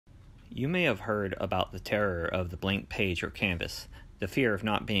You may have heard about the terror of the blank page or canvas, the fear of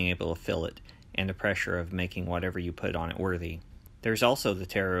not being able to fill it, and the pressure of making whatever you put on it worthy. There's also the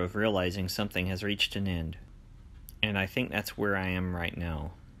terror of realizing something has reached an end. And I think that's where I am right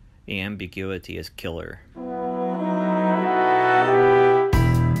now. The ambiguity is killer.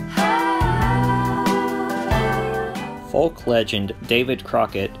 Folk legend David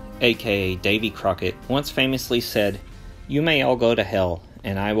Crockett, aka Davy Crockett, once famously said, "You may all go to hell,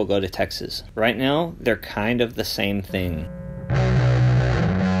 and I will go to Texas." Right now, they're kind of the same thing.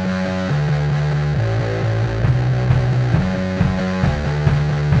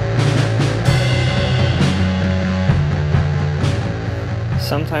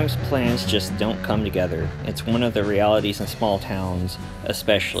 Sometimes plans just don't come together. It's one of the realities in small towns,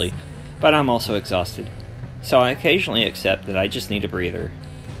 especially, but I'm also exhausted. So I occasionally accept that I just need a breather.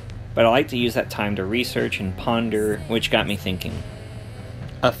 But I like to use that time to research and ponder, which got me thinking.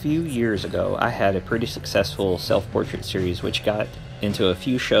 A few years ago, I had a pretty successful self-portrait series which got into a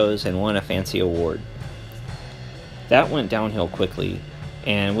few shows and won a fancy award. That went downhill quickly,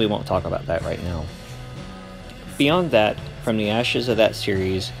 and we won't talk about that right now. Beyond that, from the ashes of that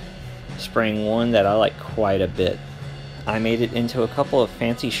series sprang one that I like quite a bit. I made it into a couple of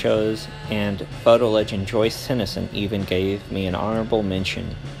fancy shows, and photo legend Joyce Cynicism even gave me an honorable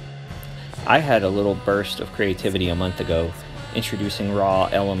mention. I had a little burst of creativity a month ago, introducing raw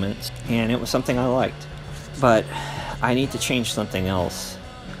elements, and it was something I liked. But I need to change something else,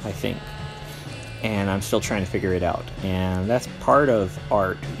 I think. And I'm still trying to figure it out. And that's part of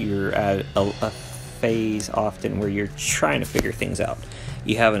art. You're at a phase often where you're trying to figure things out.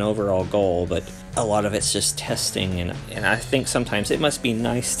 You have an overall goal, but a lot of it's just testing, and I think sometimes it must be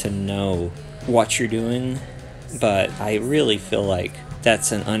nice to know what you're doing, but I really feel like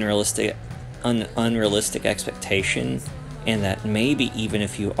that's an unrealistic expectation, and that maybe even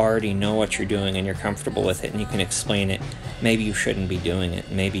if you already know what you're doing and you're comfortable with it and you can explain it, maybe you shouldn't be doing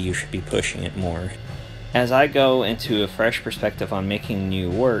it. Maybe you should be pushing it more. As I go into a fresh perspective on making new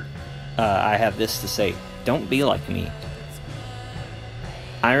work, I have this to say: don't be like me.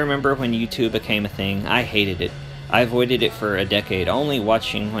 I remember when YouTube became a thing, I hated it. I avoided it for a decade, only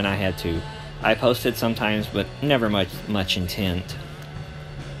watching when I had to. I posted sometimes, but never much intent.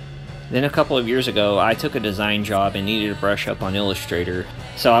 Then a couple of years ago, I took a design job and needed to brush up on Illustrator.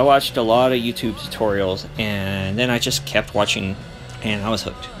 So I watched a lot of YouTube tutorials, and then I just kept watching, and I was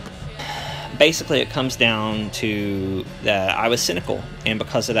hooked. Basically, it comes down to that I was cynical, and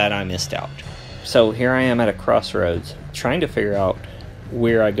because of that, I missed out. So here I am at a crossroads, trying to figure out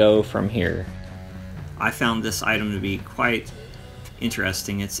where I go from here. I found this item to be quite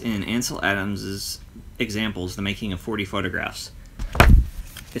interesting. It's in Ansel Adams' Examples, The Making of 40 Photographs.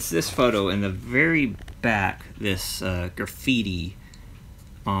 It's this photo in the very back, this graffiti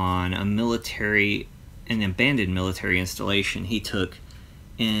on an abandoned military installation he took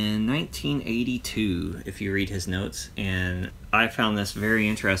in 1982, if you read his notes. And I found this very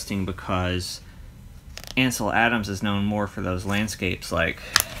interesting because Ansel Adams is known more for those landscapes,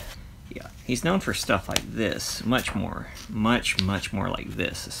 he's known for stuff like this, much more like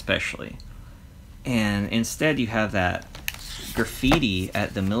this especially. And instead you have that graffiti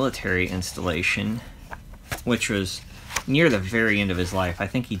at the military installation, which was near the very end of his life. I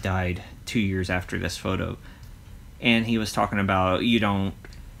think he died 2 years after this photo. And he was talking about, you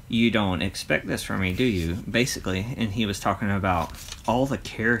don't expect this from me, do you? Basically. And he was talking about all the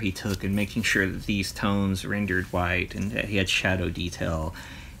care he took in making sure that these tones rendered white and that he had shadow detail.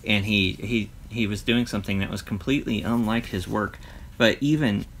 And he was doing something that was completely unlike his work. But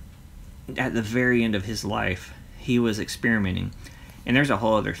even at the very end of his life, he was experimenting. And there's a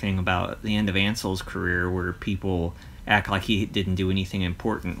whole other thing about the end of Ansel's career where people act like he didn't do anything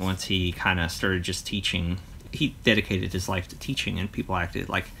important once he kind of started just teaching. He dedicated his life to teaching, and people acted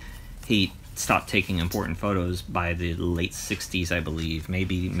like he stopped taking important photos by the late 60s, I believe,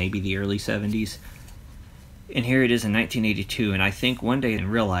 maybe the early 70s. And here it is in 1982, and I think one day I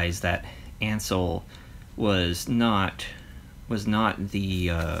realized that Ansel was not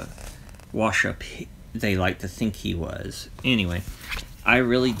the wash-up they like to think he was. Anyway, I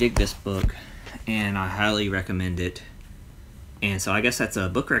really dig this book, and I highly recommend it. And so I guess that's a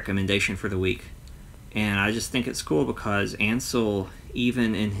book recommendation for the week. And I just think it's cool because Ansel,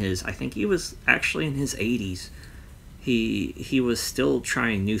 even in his, I think he was actually in his 80s, he was still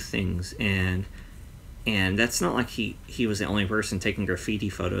trying new things, and that's not like he was the only person taking graffiti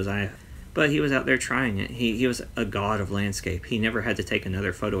photos. But he was out there trying it. He was a god of landscape. He never had to take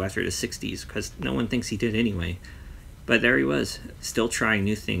another photo after the 60s because no one thinks he did anyway. But there he was, still trying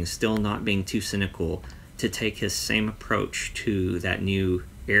new things, still not being too cynical to take his same approach to that new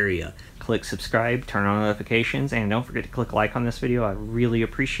area. Click subscribe, turn on notifications, and don't forget to click like on this video. I really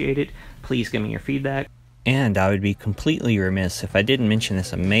appreciate it. Please give me your feedback. And I would be completely remiss if I didn't mention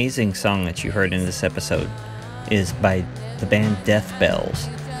this amazing song that you heard in this episode is by the band Deathbelles.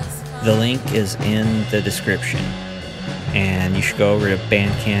 The link is in the description, and you should go over to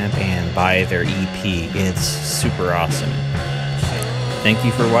Bandcamp and buy their EP. It's super awesome. Thank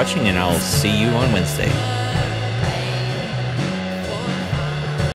you for watching, and I'll see you on Wednesday.